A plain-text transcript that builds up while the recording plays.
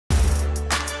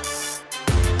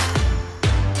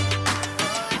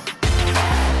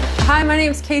Hi, my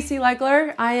name is Casey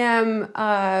Legler. I am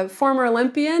a former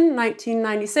Olympian,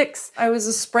 1996. I was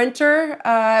a sprinter,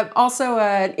 also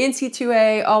an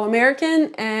NC2A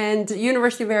All-American and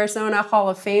University of Arizona Hall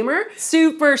of Famer.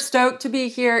 Super stoked to be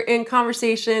here in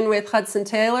conversation with Hudson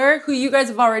Taylor, who you guys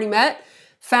have already met,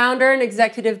 founder and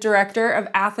executive director of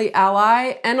Athlete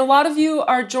Ally. And a lot of you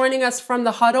are joining us from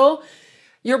the Huddle.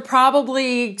 You're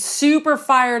probably super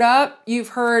fired up. You've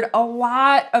heard a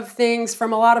lot of things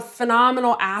from a lot of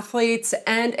phenomenal athletes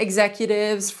and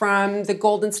executives, from the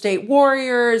Golden State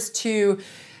Warriors to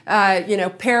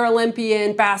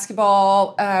Paralympian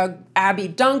basketball, Abby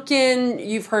Duncan.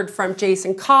 You've heard from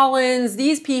Jason Collins.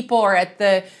 These people are at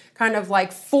the kind of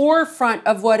like forefront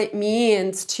of what it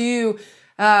means to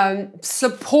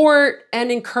support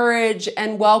and encourage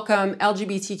and welcome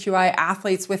LGBTQI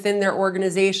athletes within their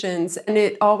organizations. And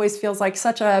it always feels like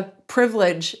such a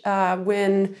privilege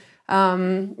when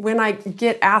I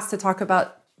get asked to talk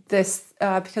about this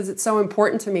because it's so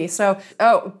important to me. So,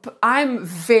 I'm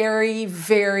very,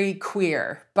 very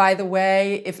queer. By the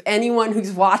way, if anyone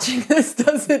who's watching this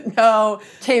doesn't know,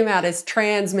 came out as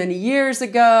trans many years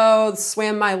ago,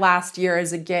 swam my last year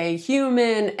as a gay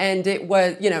human, and it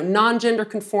was, non-gender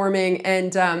conforming.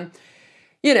 And, so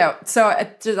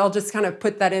I'll just kind of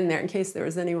put that in there in case there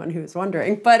was anyone who was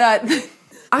wondering. But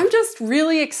I'm just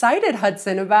really excited,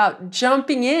 Hudson, about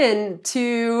jumping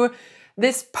into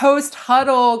this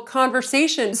post-Huddle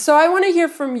conversation. So I want to hear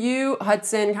from you,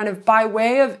 Hudson, kind of by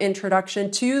way of introduction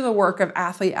to the work of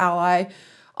Athlete Ally,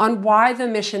 on why the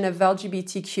mission of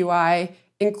LGBTQI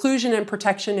inclusion and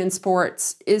protection in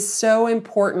sports is so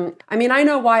important. I mean, I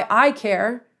know why I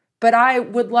care, but I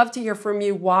would love to hear from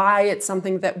you why it's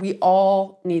something that we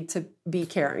all need to be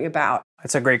caring about.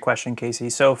 That's a great question, Casey.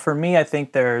 So for me, I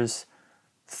think there's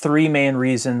three main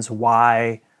reasons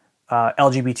why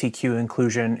LGBTQ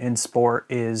inclusion in sport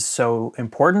is so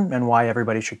important and why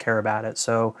everybody should care about it.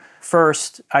 So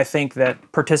first, I think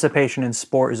that participation in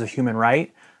sport is a human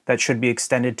right that should be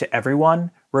extended to everyone,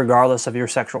 regardless of your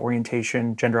sexual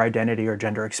orientation, gender identity, or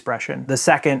gender expression. The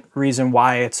second reason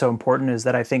why it's so important is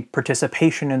that I think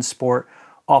participation in sport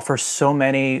offers so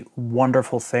many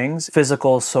wonderful things: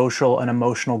 physical, social, and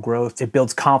emotional growth. It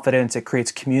builds confidence, it creates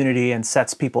community, and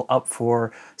sets people up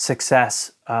for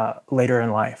success later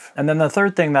in life. And then the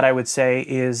third thing that I would say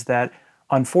is that,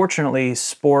 unfortunately,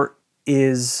 sport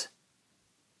is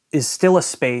still a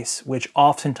space which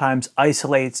oftentimes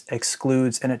isolates,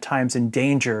 excludes, and at times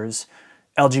endangers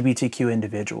LGBTQ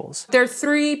individuals. There are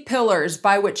three pillars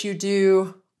by which you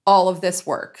do all of this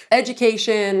work: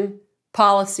 education,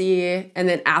 policy, and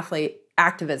then athlete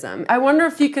activism. I wonder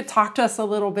if you could talk to us a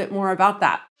little bit more about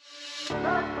that.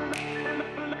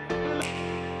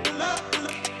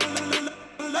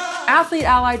 Athlete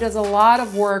Ally does a lot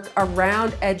of work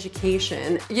around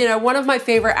education. One of my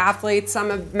favorite athletes, I'm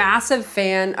a massive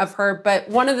fan of her, but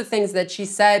one of the things that she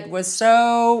said was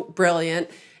so brilliant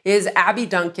is Abby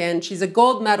Duncan. She's a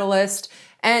gold medalist.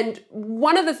 And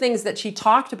one of the things that she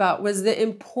talked about was the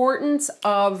importance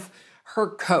of her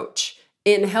coach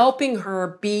in helping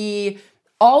her be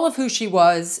all of who she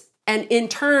was. And in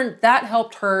turn, that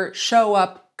helped her show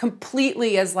up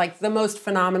completely as like the most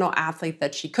phenomenal athlete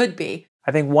that she could be.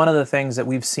 I think one of the things that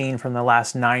we've seen from the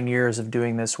last 9 years of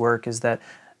doing this work is that,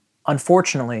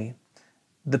 unfortunately,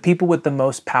 the people with the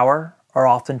most power are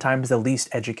oftentimes the least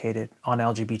educated on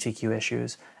LGBTQ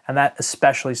issues. And that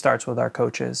especially starts with our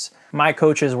coaches. My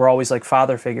coaches were always like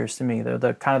father figures to me. They're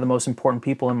the kind of the most important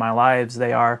people in my lives.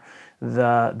 They are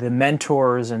the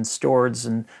mentors and stewards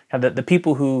and the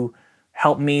people who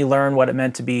helped me learn what it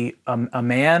meant to be a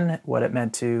man, what it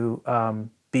meant to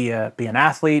be an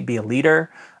athlete, be a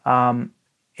leader. And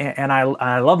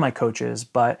I love my coaches,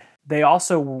 but they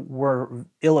also were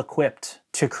ill-equipped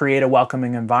to create a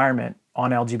welcoming environment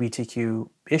on LGBTQ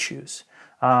issues.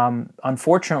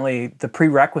 Unfortunately, the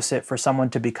prerequisite for someone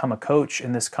to become a coach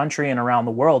in this country and around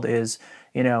the world is,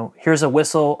 here's a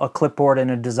whistle, a clipboard,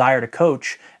 and a desire to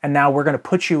coach, and now we're going to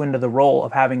put you into the role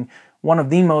of having one of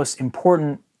the most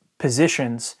important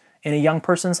positions in a young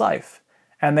person's life.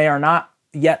 And they are not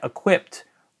yet equipped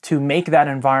to make that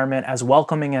environment as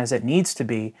welcoming as it needs to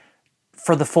be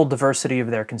for the full diversity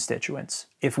of their constituents.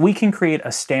 If we can create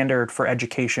a standard for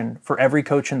education for every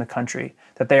coach in the country,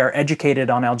 that they are educated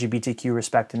on LGBTQ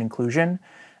respect and inclusion,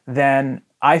 then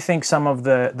I think some of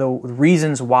the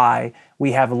reasons why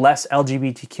we have less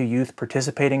LGBTQ youth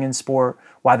participating in sport,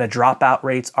 why the dropout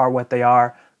rates are what they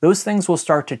are, those things will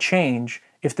start to change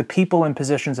if the people in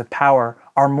positions of power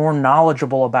are more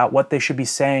knowledgeable about what they should be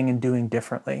saying and doing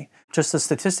differently. Just a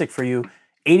statistic for you,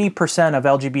 80% of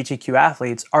LGBTQ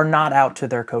athletes are not out to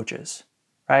their coaches,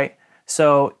 right?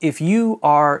 So if you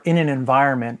are in an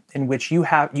environment in which you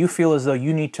feel as though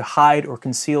you need to hide or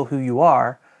conceal who you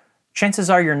are, chances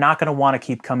are you're not going to want to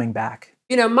keep coming back.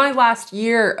 You know, my last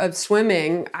year of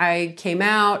swimming, I came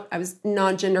out, I was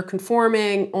non-gender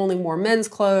conforming, only wore men's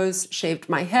clothes, shaved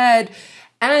my head,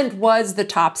 and was the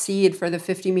top seed for the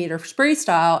 50-meter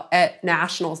freestyle at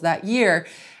nationals that year.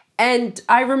 And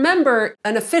I remember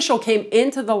an official came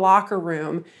into the locker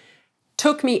room,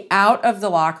 took me out of the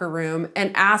locker room,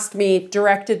 and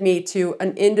directed me to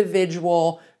an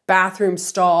individual bathroom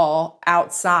stall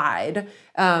outside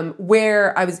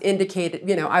where I was indicated,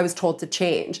 I was told to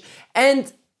change.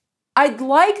 And I'd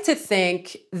like to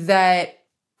think that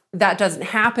that doesn't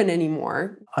happen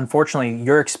anymore. Unfortunately,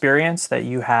 your experience that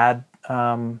you had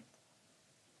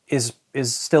is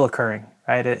still occurring,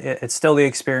 right? It's still the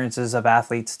experiences of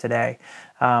athletes today.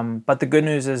 But the good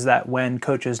news is that when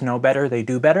coaches know better, they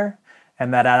do better.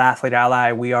 And that at Athlete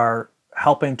Ally, we are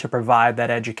helping to provide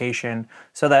that education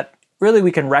so that really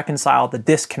we can reconcile the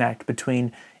disconnect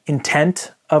between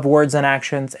intent of words and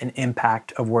actions and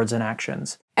impact of words and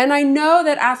actions. And I know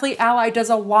that Athlete Ally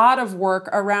does a lot of work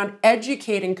around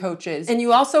educating coaches. And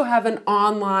you also have an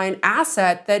online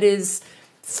asset that is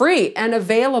free and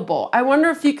available. I wonder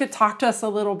if you could talk to us a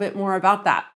little bit more about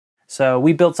that. So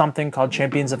we built something called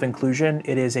Champions of Inclusion.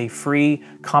 It is a free,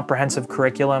 comprehensive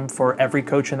curriculum for every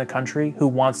coach in the country who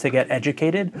wants to get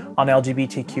educated on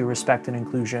LGBTQ respect and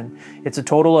inclusion. It's a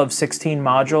total of 16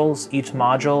 modules. Each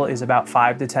module is about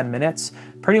 5 to 10 minutes,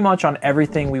 pretty much on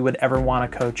everything we would ever want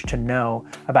a coach to know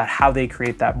about how they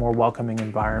create that more welcoming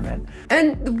environment.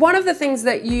 And one of the things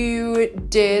that you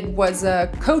did was a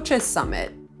coaches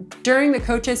summit. During the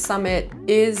coaches summit,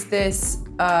 is this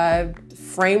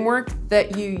framework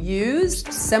that you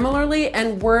used similarly,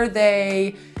 and were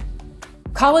they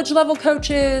college level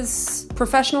coaches,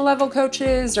 professional level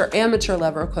coaches, or amateur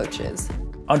level coaches?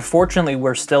 Unfortunately,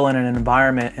 we're still in an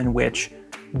environment in which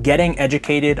getting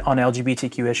educated on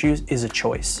LGBTQ issues is a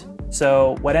choice.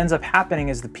 So what ends up happening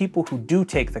is the people who do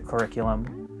take the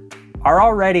curriculum are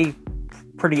already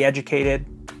pretty educated.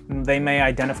 They may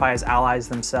identify as allies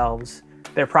themselves.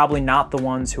 They're probably not the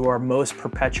ones who are most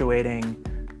perpetuating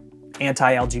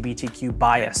anti-LGBTQ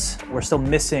bias. We're still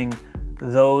missing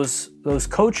those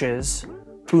coaches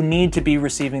who need to be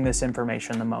receiving this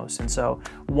information the most. And so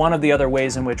one of the other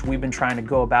ways in which we've been trying to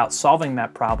go about solving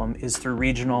that problem is through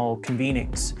regional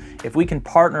convenings. If we can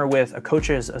partner with a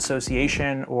coaches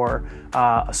association or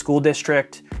a school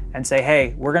district and say,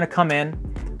 hey, we're gonna come in,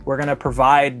 we're gonna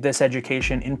provide this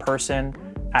education in person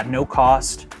at no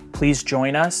cost, please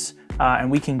join us,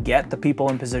 and we can get the people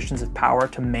in positions of power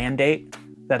to mandate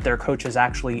that their coaches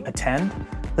actually attend.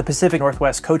 The Pacific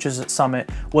Northwest Coaches Summit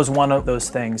was one of those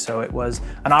things. So it was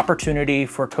an opportunity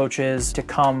for coaches to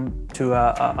come to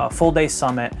a full day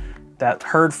summit that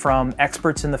heard from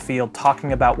experts in the field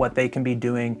talking about what they can be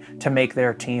doing to make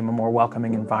their team a more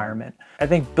welcoming environment. I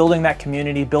think building that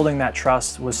community, building that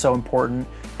trust was so important,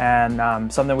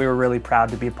 and something we were really proud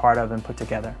to be a part of and put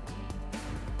together.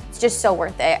 Just so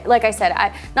worth it. Like I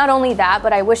said, not only that,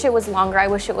 but I wish it was longer. I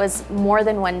wish it was more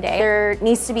than one day. There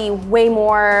needs to be way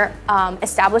more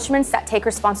establishments that take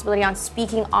responsibility on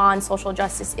speaking on social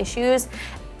justice issues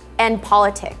and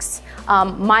politics.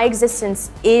 My existence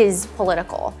is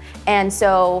political. And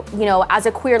so, as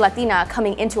a queer Latina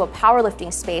coming into a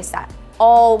powerlifting space, that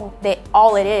all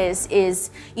it is,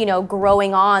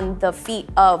 growing on the feet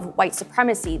of white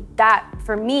supremacy. That,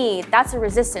 for me, that's a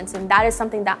resistance, and that is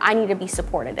something that I need to be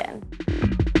supported in.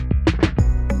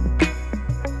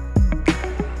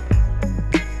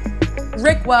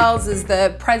 Rick Wells is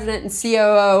the president and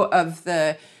COO of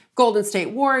the Golden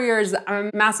State Warriors. I'm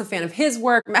a massive fan of his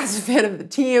work, massive fan of the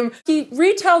team. He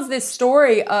retells this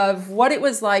story of what it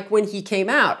was like when he came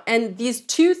out, and these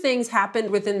two things happened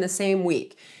within the same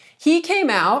week. He came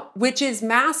out, which is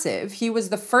massive. He was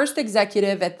the first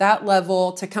executive at that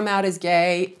level to come out as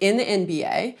gay in the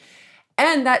NBA.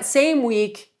 And that same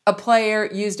week, a player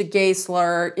used a gay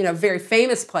slur, very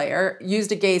famous player,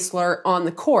 used a gay slur on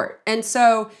the court. And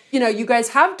so, you guys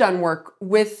have done work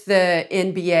with the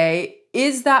NBA.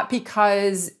 Is that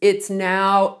because it's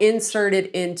now inserted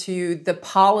into the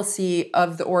policy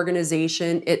of the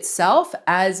organization itself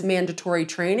as mandatory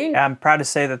training? I'm proud to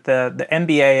say that the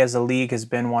NBA as a league has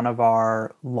been one of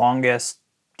our longest,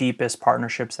 deepest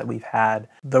partnerships that we've had.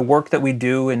 The work that we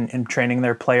do in training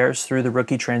their players through the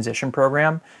rookie transition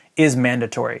program is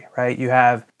mandatory, right? You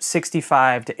have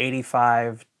 65 to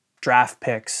 85 draft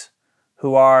picks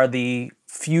who are the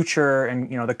future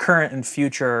and the current and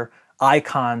future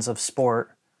icons of sport.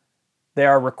 They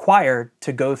are required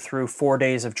to go through 4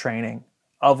 days of training,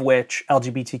 of which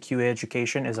LGBTQ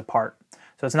education is a part.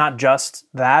 So it's not just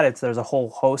that, there's a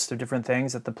whole host of different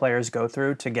things that the players go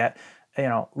through to get,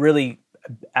 really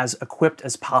as equipped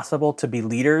as possible to be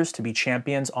leaders, to be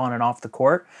champions on and off the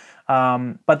court.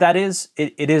 But that is,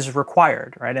 it is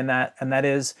required, right? And that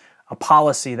is a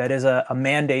policy, that is a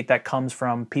mandate that comes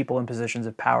from people in positions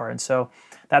of power. And so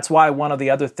that's why one of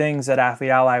the other things that Athlete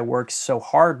Ally works so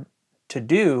hard to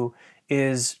do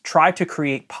is try to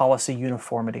create policy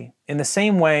uniformity. In the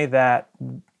same way that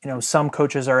some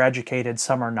coaches are educated,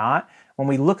 some are not, when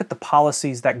we look at the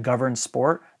policies that govern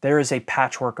sport, there is a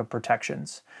patchwork of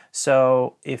protections.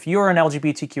 So if you're an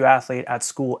LGBTQ athlete at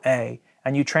school A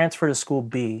and you transfer to school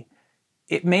B,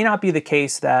 it may not be the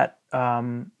case that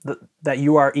that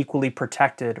you are equally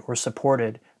protected or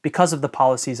supported because of the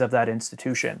policies of that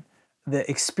institution. The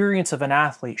experience of an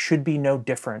athlete should be no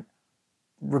different,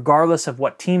 regardless of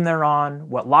what team they're on,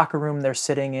 what locker room they're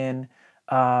sitting in,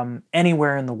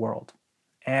 anywhere in the world.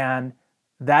 And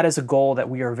that is a goal that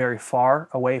we are very far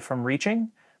away from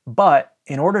reaching. But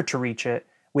in order to reach it,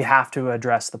 we have to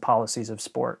address the policies of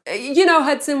sport.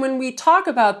 Hudson, when we talk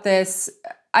about this,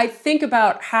 I think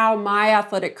about how my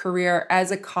athletic career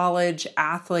as a college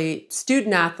athlete,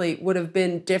 student athlete, would have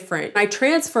been different. I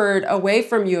transferred away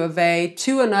from U of A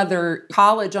to another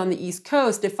college on the East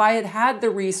Coast. If I had had the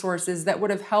resources that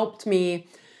would have helped me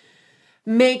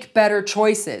make better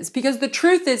choices. Because the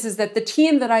truth is that the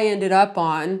team that I ended up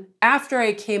on, after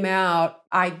I came out,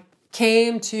 I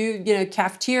came to,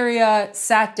 cafeteria,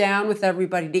 sat down with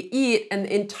everybody to eat, and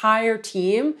the entire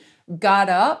team got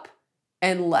up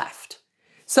and left.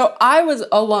 So I was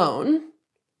alone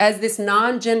as this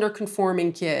non-gender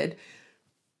conforming kid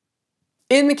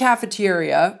in the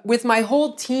cafeteria with my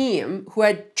whole team who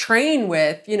I'd trained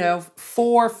with,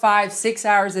 4, 5, 6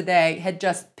 hours a day, had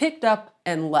just picked up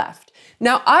and left.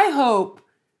 Now, I hope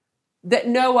that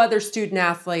no other student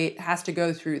athlete has to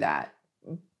go through that.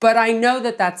 But I know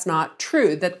that that's not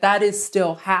true, that is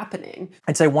still happening.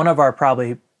 I'd say one of our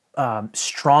probably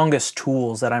strongest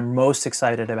tools that I'm most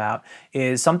excited about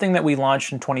is something that we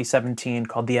launched in 2017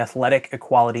 called the Athletic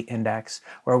Equality Index,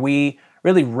 where we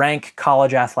really rank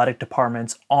college athletic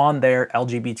departments on their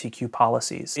LGBTQ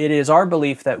policies. It is our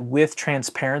belief that with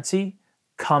transparency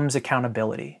comes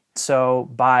accountability. So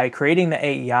by creating the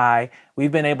AEI,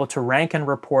 we've been able to rank and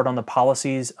report on the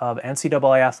policies of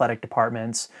NCAA athletic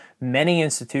departments. Many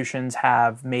institutions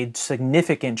have made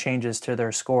significant changes to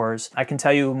their scores. I can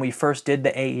tell you when we first did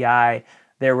the AEI,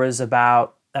 there was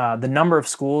about the number of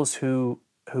schools who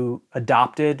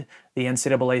adopted the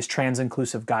NCAA's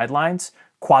trans-inclusive guidelines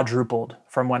quadrupled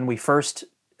from when we first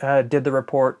did the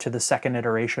report to the second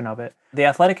iteration of it. The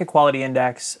Athletic Equality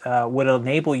Index would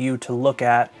enable you to look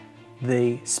at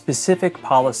the specific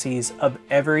policies of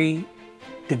every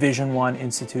Division I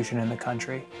institution in the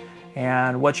country.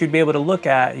 And what you'd be able to look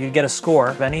at, you'd get a score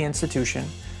of any institution,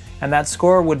 and that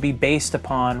score would be based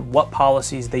upon what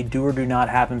policies they do or do not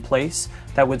have in place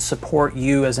that would support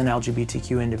you as an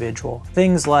LGBTQ individual.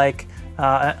 Things like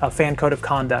a fan code of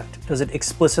conduct. Does it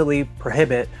explicitly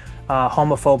prohibit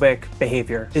homophobic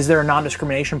behavior? Is there a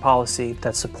non-discrimination policy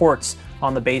that supports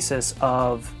on the basis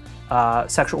of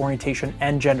sexual orientation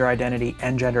and gender identity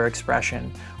and gender expression?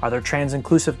 Are there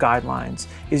trans-inclusive guidelines?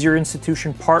 Is your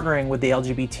institution partnering with the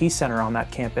LGBT Center on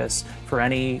that campus for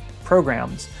any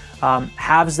programs?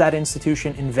 Has that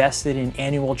institution invested in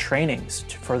annual trainings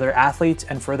for their athletes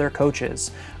and for their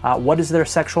coaches? What is their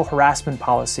sexual harassment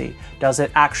policy? Does it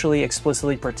actually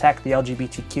explicitly protect the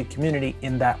LGBTQ community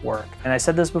in that work? And I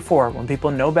said this before, when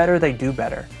people know better, they do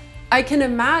better. I can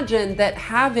imagine that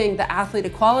having the Athlete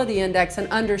Equality Index and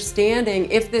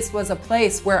understanding if this was a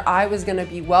place where I was going to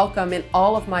be welcome in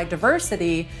all of my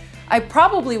diversity, I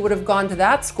probably would have gone to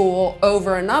that school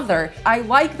over another. I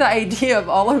like the idea of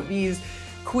all of these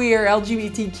queer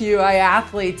LGBTQI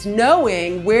athletes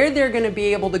knowing where they're going to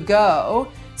be able to go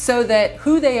so that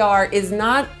who they are is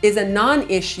a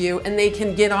non-issue and they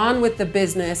can get on with the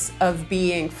business of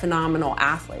being phenomenal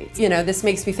athletes. This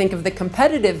makes me think of the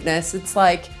competitiveness. It's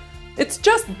like, it's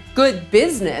just good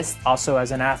business. Also,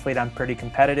 as an athlete, I'm pretty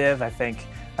competitive. I think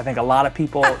a lot of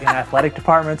people in athletic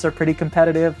departments are pretty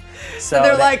competitive. So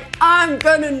they're like, I'm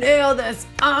gonna nail this.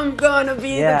 I'm gonna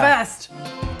be the best.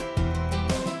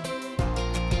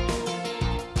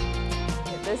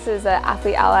 This is an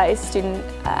Athlete Ally Student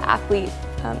Athlete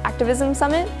Activism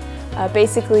Summit,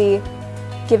 basically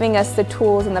giving us the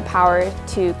tools and the power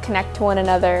to connect to one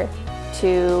another,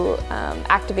 to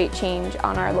activate change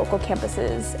on our local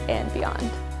campuses and beyond.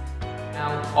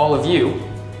 Now, all of you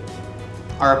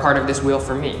are a part of this wheel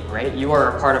for me, right? You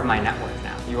are a part of my network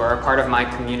now. You are a part of my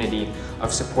community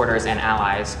of supporters and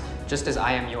allies, just as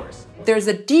I am yours. There's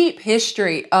a deep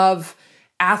history of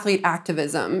athlete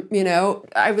activism. You know,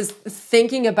 I was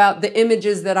thinking about the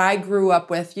images that I grew up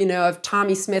with, you know, of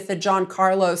Tommy Smith and John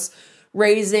Carlos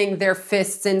raising their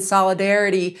fists in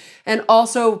solidarity. And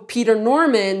also Peter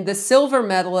Norman, the silver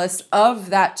medalist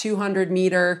of that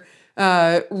 200-meter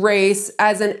race,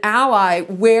 as an ally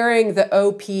wearing the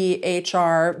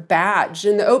OPHR badge.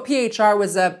 And the OPHR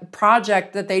was a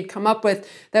project that they'd come up with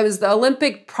that was the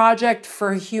Olympic Project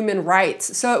for Human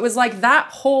Rights. So it was like that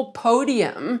whole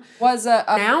podium was an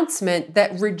announcement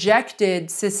that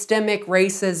rejected systemic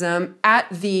racism at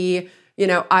the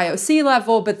IOC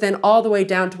level, but then all the way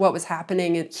down to what was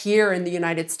happening here in the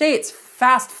United States.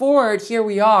 Fast forward, here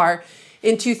we are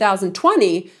in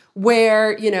 2020,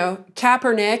 where,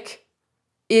 Kaepernick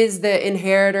is the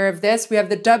inheritor of this. We have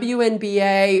the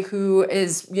WNBA, who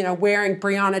is, wearing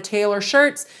Breonna Taylor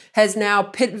shirts, has now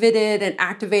pivoted and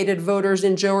activated voters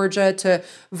in Georgia to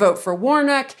vote for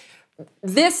Warnock.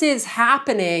 This is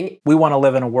happening. We want to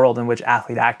live in a world in which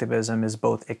athlete activism is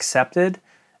both accepted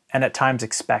and at times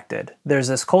expected. There's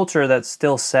this culture that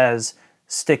still says,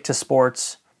 stick to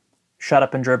sports, shut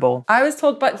up and dribble. I was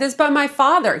told this by my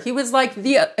father. He was like,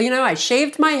 I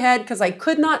shaved my head because I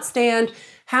could not stand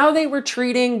how they were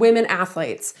treating women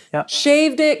athletes. Yep.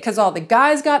 Shaved it because all the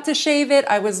guys got to shave it.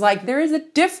 I was like, there is a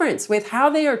difference with how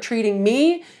they are treating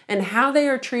me and how they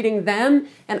are treating them,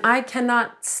 and I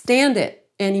cannot stand it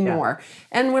anymore.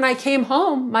 Yeah. And when I came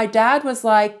home, my dad was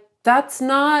like, that's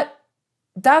not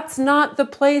the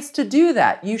place to do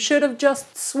that. You should have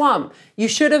just swum. You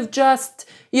should have just,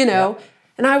 Yeah.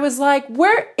 And I was like,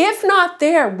 if not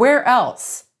there, where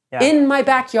else? Yeah. In my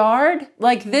backyard?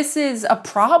 Like, this is a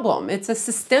problem. It's a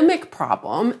systemic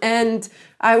problem. And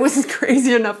I wasn't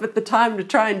crazy enough at the time to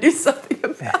try and do something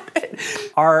about it.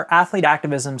 Our Athlete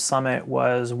Activism Summit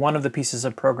was one of the pieces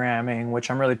of programming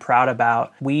which I'm really proud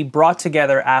about. We brought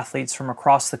together athletes from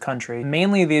across the country.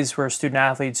 Mainly these were student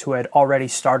athletes who had already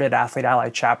started Athlete Ally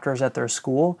chapters at their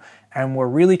school and were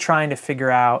really trying to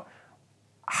figure out,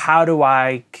 how do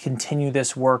I continue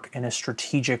this work in a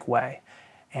strategic way?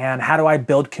 And how do I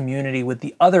build community with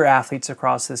the other athletes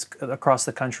across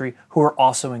the country who are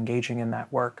also engaging in that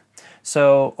work?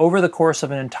 So over the course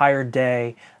of an entire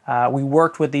day, we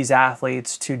worked with these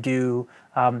athletes to do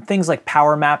things like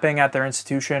power mapping at their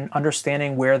institution,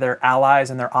 understanding where their allies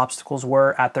and their obstacles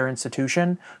were at their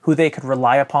institution, who they could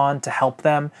rely upon to help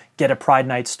them get a Pride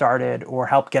Night started or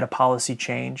help get a policy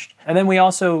changed. And then we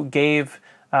also gave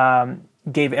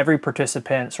every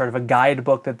participant sort of a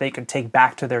guidebook that they could take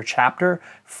back to their chapter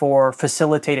for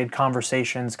facilitated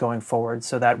conversations going forward,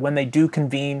 so that when they do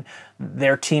convene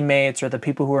their teammates or the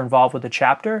people who are involved with the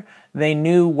chapter, they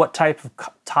knew what type of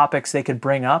topics they could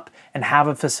bring up and have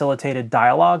a facilitated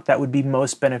dialogue that would be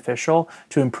most beneficial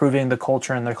to improving the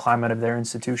culture and the climate of their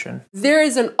institution. There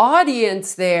is an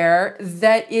audience there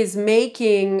that is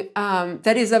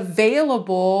that is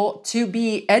available to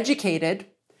be educated,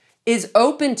 is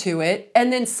open to it,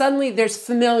 and then suddenly there's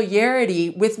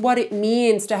familiarity with what it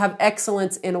means to have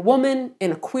excellence in a woman,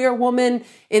 in a queer woman,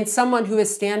 in someone who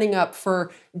is standing up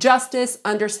for justice,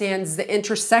 understands the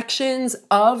intersections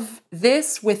of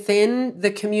this within the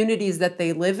communities that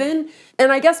they live in.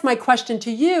 And I guess my question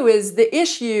to you is, the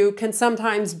issue can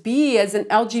sometimes be, as an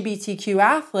LGBTQ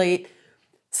athlete,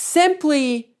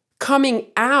 simply coming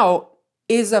out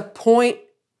is a point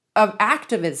of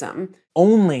activism.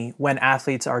 Only when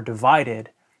athletes are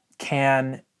divided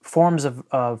can forms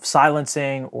of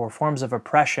silencing or forms of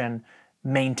oppression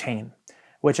maintain,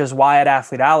 which is why at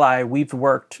Athlete Ally, we've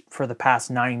worked for the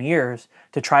past 9 years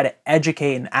to try to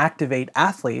educate and activate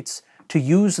athletes to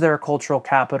use their cultural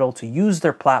capital, to use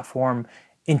their platform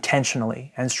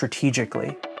intentionally and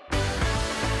strategically.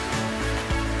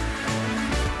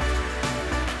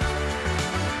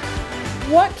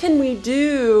 What can we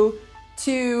do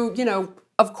to,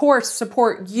 of course,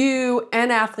 support you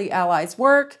and Athlete Ally's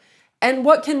work? And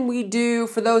what can we do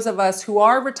for those of us who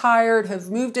are retired, have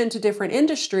moved into different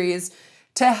industries,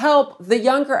 to help the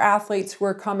younger athletes who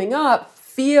are coming up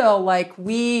feel like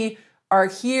we are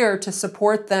here to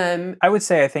support them? I would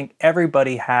say I think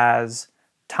everybody has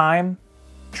time,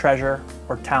 treasure,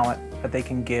 or talent that they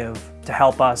can give to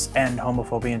help us end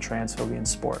homophobia and transphobia in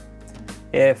sport.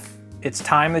 If it's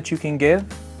time that you can give,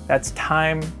 that's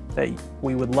time that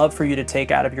we would love for you to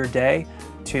take out of your day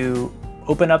to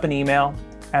open up an email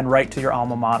and write to your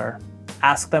alma mater.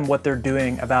 Ask them what they're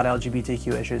doing about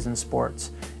LGBTQ issues in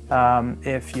sports.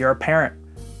 If you're a parent,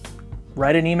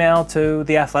 write an email to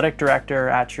the athletic director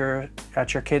at your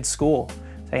kid's school.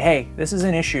 Say, hey, this is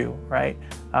an issue, right?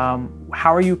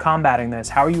 How are you combating this?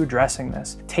 How are you addressing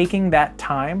this? Taking that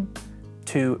time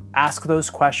to ask those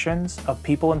questions of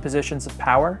people in positions of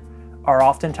power are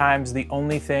oftentimes the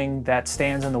only thing that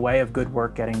stands in the way of good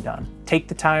work getting done. Take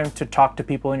the time to talk to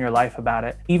people in your life about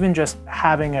it. Even just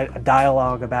having a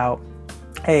dialogue about,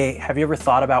 hey, have you ever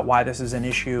thought about why this is an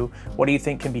issue? What do you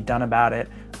think can be done about it?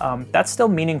 That's still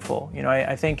meaningful. You know,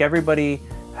 I think everybody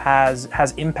has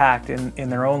impact in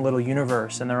their own little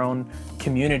universe, in their own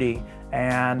community.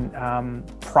 And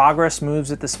progress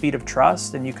moves at the speed of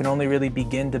trust, and you can only really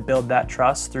begin to build that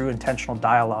trust through intentional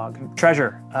dialogue.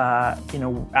 Treasure, you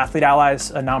know, Athlete Ally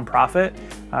is a nonprofit.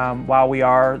 While we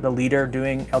are the leader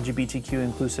doing LGBTQ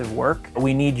inclusive work,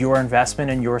 we need your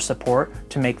investment and your support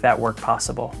to make that work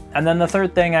possible. And then the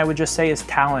third thing I would just say is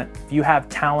talent. If you have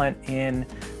talent in,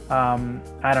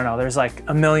 I don't know, there's like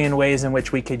a million ways in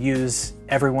which we could use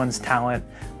everyone's talent.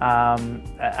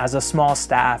 As a small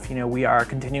staff, you know, we are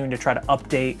continuing to try to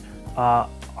update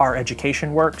our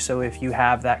education work. So if you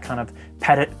have that kind of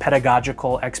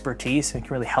pedagogical expertise, it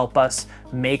can really help us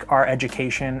make our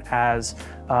education as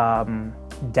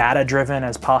data-driven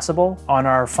as possible. On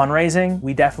our fundraising,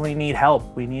 we definitely need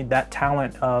help. We need that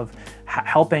talent of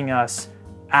helping us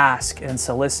ask and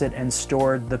solicit and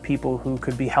steward the people who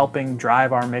could be helping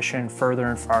drive our mission further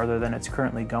and farther than it's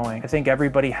currently going. I think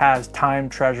everybody has time,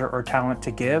 treasure, or talent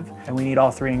to give, and we need all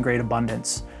three in great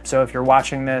abundance. So if you're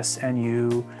watching this and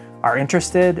you are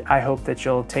interested, I hope that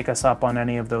you'll take us up on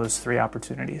any of those three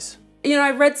opportunities. You know,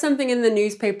 I read something in the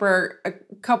newspaper a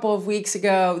couple of weeks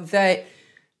ago that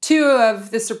 2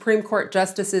 of the Supreme Court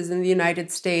justices in the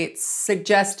United States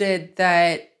suggested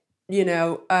that, you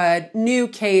know, a new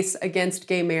case against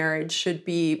gay marriage should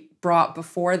be brought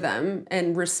before them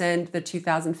and rescind the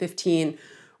 2015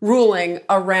 ruling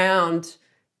around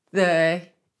the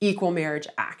Equal Marriage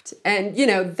Act. And, you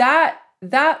know, that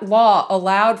law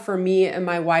allowed for me and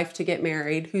my wife to get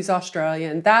married, who's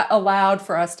Australian. That allowed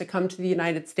for us to come to the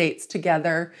United States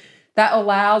together. That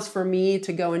allows for me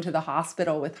to go into the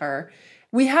hospital with her.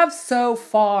 We have so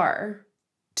far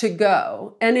to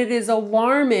go. And it is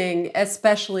alarming,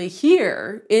 especially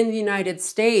here in the United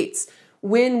States,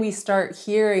 when we start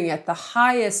hearing at the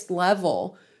highest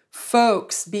level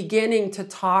folks beginning to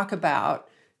talk about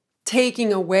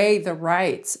taking away the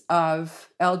rights of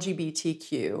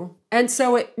LGBTQ. And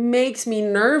so it makes me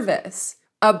nervous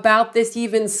about this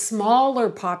even smaller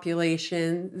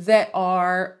population that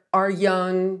are our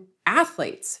young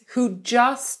athletes who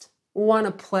just want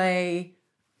to play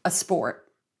a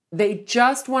sport. They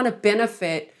just want to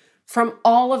benefit from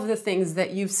all of the things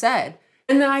that you've said.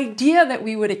 And the idea that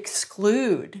we would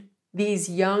exclude these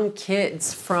young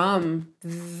kids from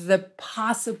the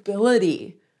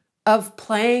possibility of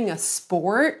playing a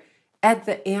sport at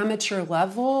the amateur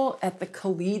level, at the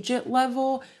collegiate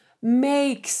level,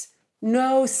 makes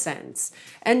no sense.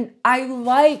 And I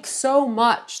like so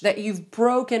much that you've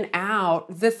broken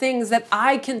out the things that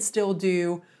I can still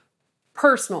do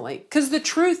personally, because the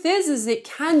truth is it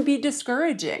can be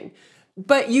discouraging,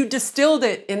 but you distilled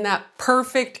it in that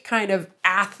perfect kind of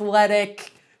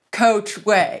athletic coach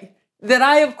way that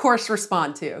I, of course,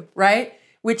 respond to, right?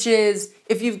 Which is,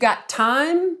 if you've got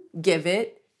time, give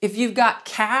it. If you've got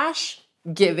cash,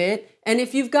 give it. And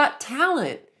if you've got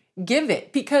talent, give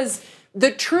it. Because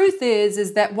the truth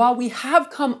is that while we have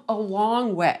come a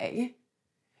long way,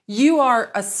 you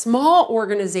are a small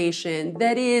organization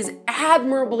that is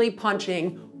admirably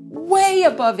punching way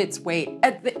above its weight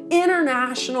at the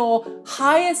international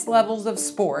highest levels of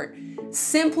sport,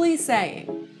 simply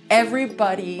saying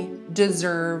everybody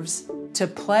deserves to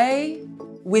play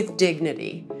with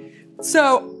dignity.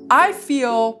 So I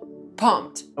feel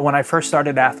pumped. When I first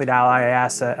started Athlete Ally, I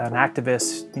asked an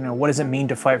activist, you know, what does it mean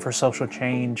to fight for social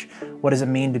change? What does it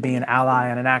mean to be an ally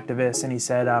and an activist? And he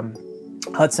said,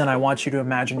 Hudson, I want you to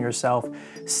imagine yourself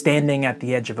standing at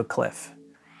the edge of a cliff.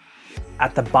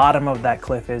 At the bottom of that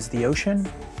cliff is the ocean,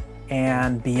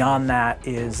 and beyond that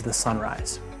is the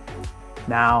sunrise.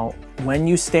 Now, when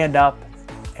you stand up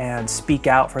and speak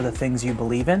out for the things you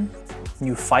believe in,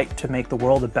 you fight to make the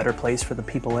world a better place for the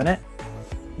people in it,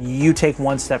 you take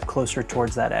one step closer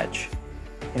towards that edge.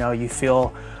 You know, you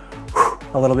feel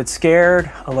a little bit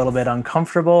scared, a little bit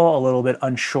uncomfortable, a little bit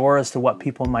unsure as to what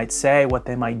people might say, what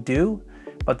they might do.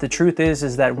 But the truth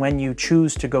is that when you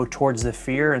choose to go towards the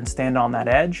fear and stand on that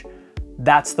edge,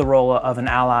 that's the role of an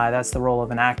ally, that's the role of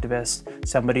an activist,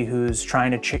 somebody who's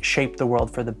trying to shape the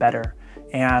world for the better.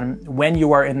 And when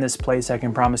you are in this place, I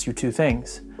can promise you 2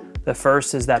 things. The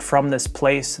first is that from this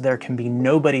place, there can be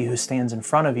nobody who stands in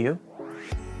front of you.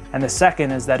 And the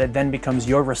second is that it then becomes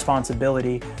your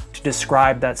responsibility to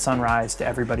describe that sunrise to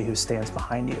everybody who stands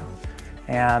behind you.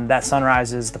 And that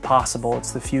sunrise is the possible,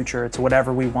 it's the future, it's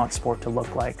whatever we want sport to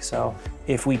look like. So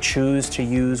if we choose to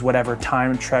use whatever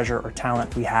time, treasure, or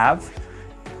talent we have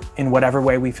in whatever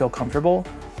way we feel comfortable,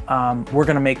 we're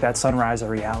going to make that sunrise a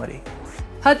reality.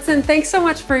 Hudson, thanks so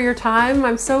much for your time.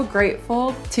 I'm so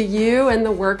grateful to you and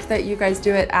the work that you guys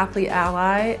do at Athlete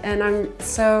Ally, and I'm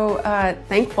so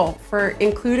thankful for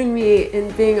including me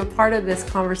in being a part of this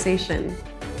conversation.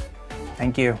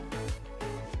 Thank you.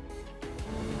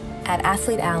 At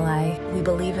Athlete Ally, we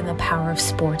believe in the power of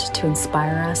sport to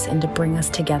inspire us and to bring us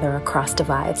together across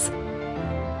divides.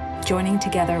 Joining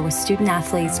together with student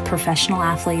athletes, professional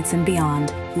athletes, and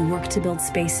beyond, we work to build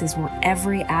spaces where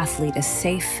every athlete is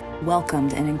safe,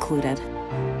 welcomed, and included.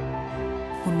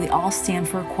 When we all stand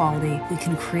for equality, we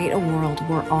can create a world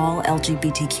where all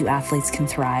LGBTQ athletes can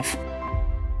thrive.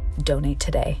 Donate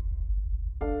today.